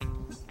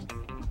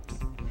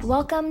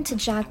Welcome to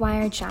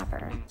Jaguar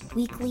Jabber,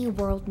 weekly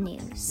world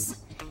news,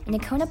 an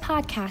Icona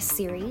podcast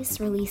series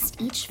released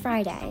each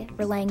Friday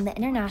relaying the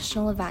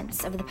international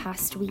events of the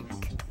past week.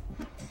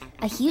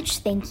 A huge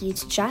thank you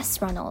to Jess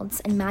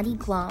Reynolds and Maddie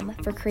Glom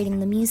for creating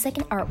the music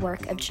and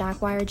artwork of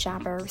Jaguar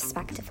Jabber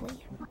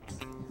respectively.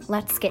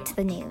 Let's get to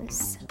the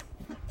news.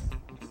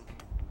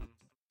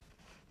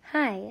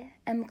 Hi,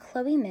 I'm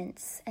Chloe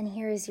Mintz, and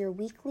here is your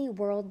weekly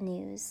world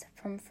news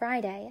from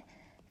Friday,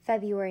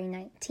 February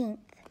 19th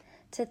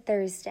to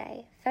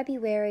Thursday,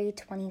 February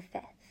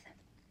 25th.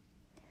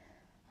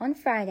 On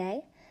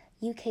Friday,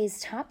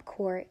 UK's top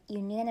court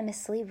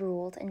unanimously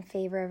ruled in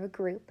favor of a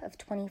group of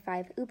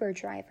 25 Uber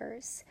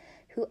drivers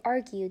who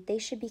argued they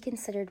should be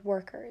considered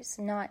workers,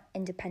 not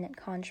independent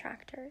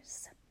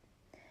contractors.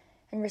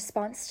 In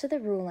response to the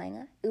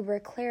ruling, Uber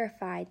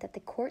clarified that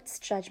the court's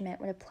judgment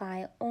would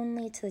apply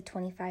only to the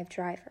 25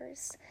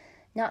 drivers,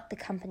 not the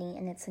company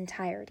in its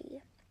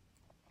entirety.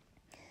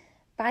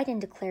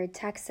 Biden declared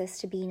Texas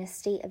to be in a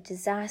state of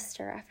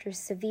disaster after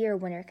severe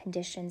winter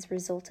conditions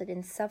resulted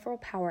in several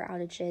power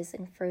outages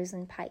and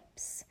frozen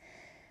pipes.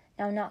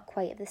 Now, not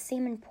quite of the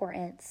same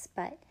importance,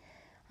 but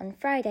on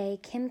Friday,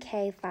 Kim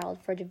K filed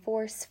for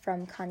divorce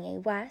from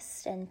Kanye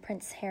West, and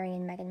Prince Harry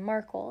and Meghan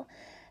Markle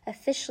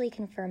officially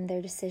confirmed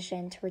their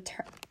decision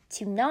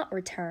to not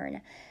return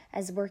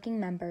as working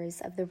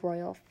members of the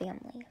royal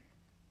family.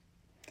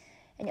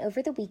 And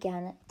over the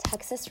weekend,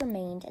 Texas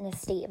remained in a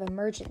state of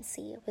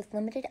emergency with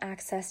limited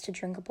access to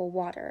drinkable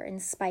water and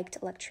spiked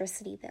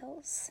electricity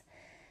bills.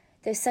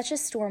 Though such a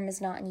storm is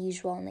not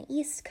unusual on the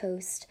East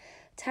Coast,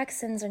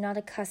 Texans are not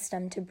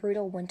accustomed to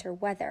brutal winter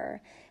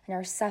weather and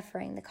are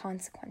suffering the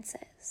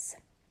consequences.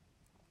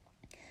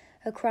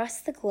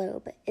 Across the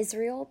globe,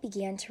 Israel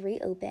began to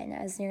reopen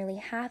as nearly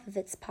half of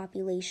its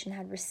population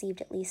had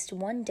received at least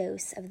one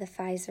dose of the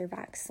Pfizer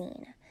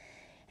vaccine.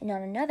 And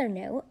on another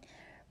note,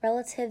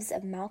 relatives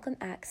of Malcolm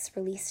X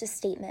released a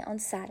statement on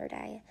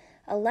Saturday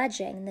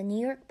alleging the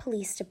New York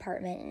Police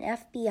Department and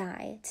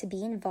FBI to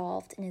be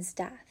involved in his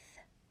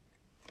death.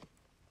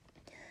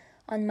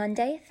 On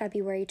Monday,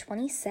 February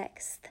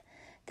 26th,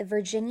 the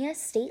Virginia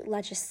State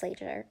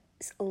Legislature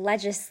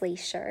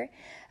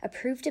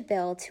approved a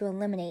bill to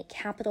eliminate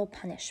capital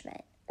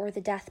punishment, or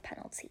the death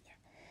penalty.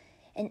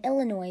 And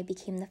Illinois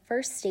became the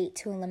first state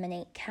to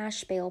eliminate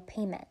cash bail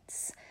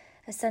payments,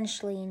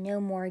 essentially no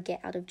more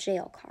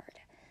get-out-of-jail card,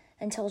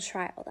 until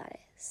trial, that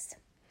is.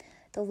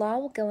 The law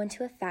will go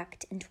into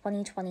effect in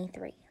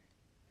 2023.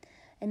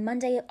 And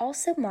Monday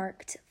also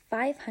marked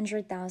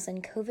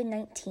 500,000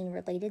 COVID-19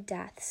 related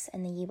deaths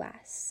in the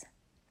U.S.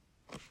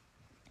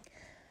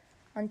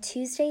 On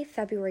Tuesday,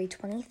 February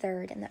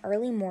 23rd, in the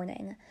early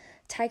morning,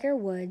 Tiger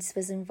Woods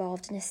was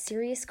involved in a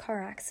serious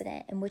car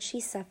accident in which he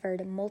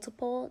suffered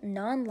multiple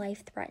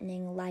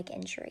non-life-threatening leg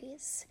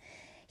injuries.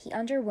 He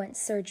underwent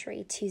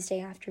surgery Tuesday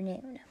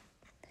afternoon.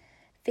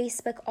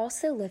 Facebook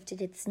also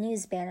lifted its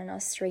news ban on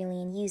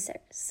Australian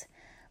users.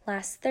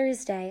 Last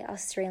Thursday,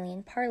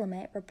 Australian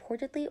Parliament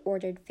reportedly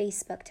ordered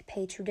Facebook to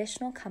pay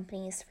traditional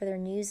companies for their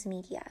news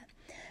media,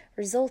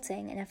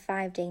 resulting in a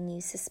 5-day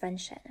news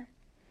suspension.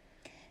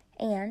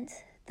 And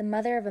the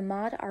mother of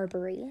Ahmaud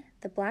Arbery,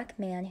 the black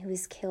man who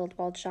was killed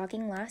while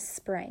jogging last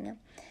spring,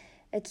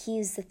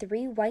 accused the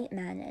 3 white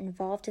men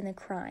involved in the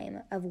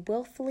crime of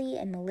willfully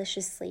and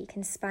maliciously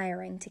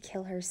conspiring to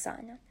kill her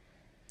son.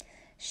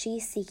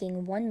 She's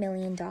seeking $1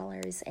 million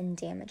in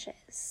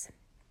damages.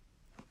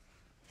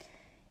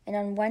 And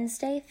on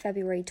Wednesday,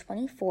 February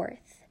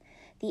 24th,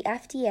 the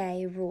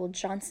FDA ruled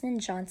Johnson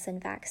 & Johnson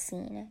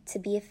vaccine to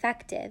be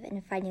effective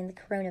in fighting the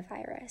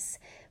coronavirus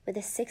with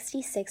a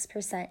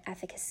 66%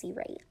 efficacy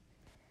rate.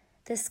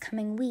 This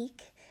coming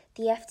week,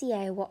 the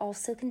FDA will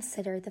also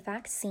consider the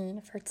vaccine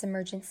for its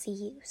emergency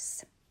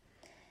use.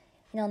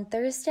 And on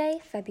Thursday,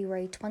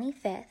 February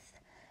 25th,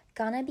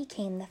 Ghana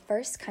became the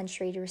first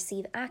country to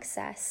receive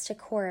access to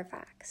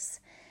CoroVax,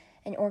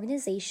 an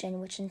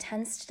organization which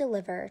intends to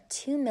deliver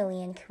 2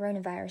 million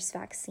coronavirus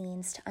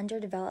vaccines to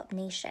underdeveloped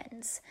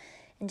nations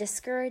and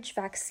discourage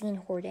vaccine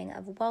hoarding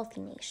of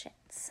wealthy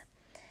nations.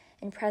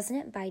 And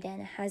President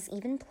Biden has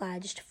even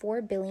pledged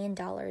 $4 billion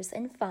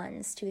in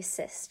funds to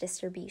assist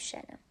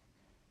distribution.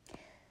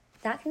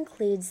 That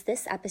concludes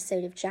this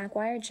episode of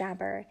Jaguar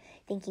Jabber.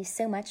 Thank you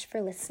so much for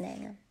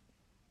listening.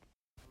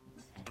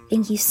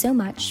 Thank you so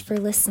much for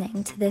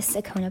listening to this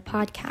Icona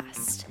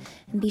podcast,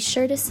 and be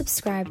sure to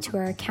subscribe to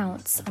our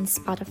accounts on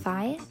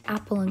Spotify,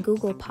 Apple and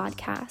Google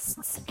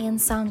Podcasts, and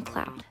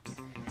SoundCloud.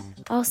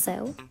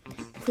 Also,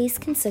 please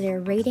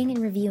consider rating and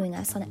reviewing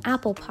us on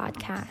Apple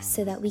Podcasts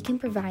so that we can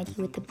provide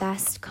you with the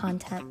best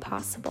content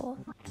possible.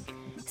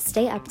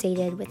 Stay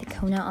updated with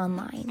Icona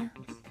Online.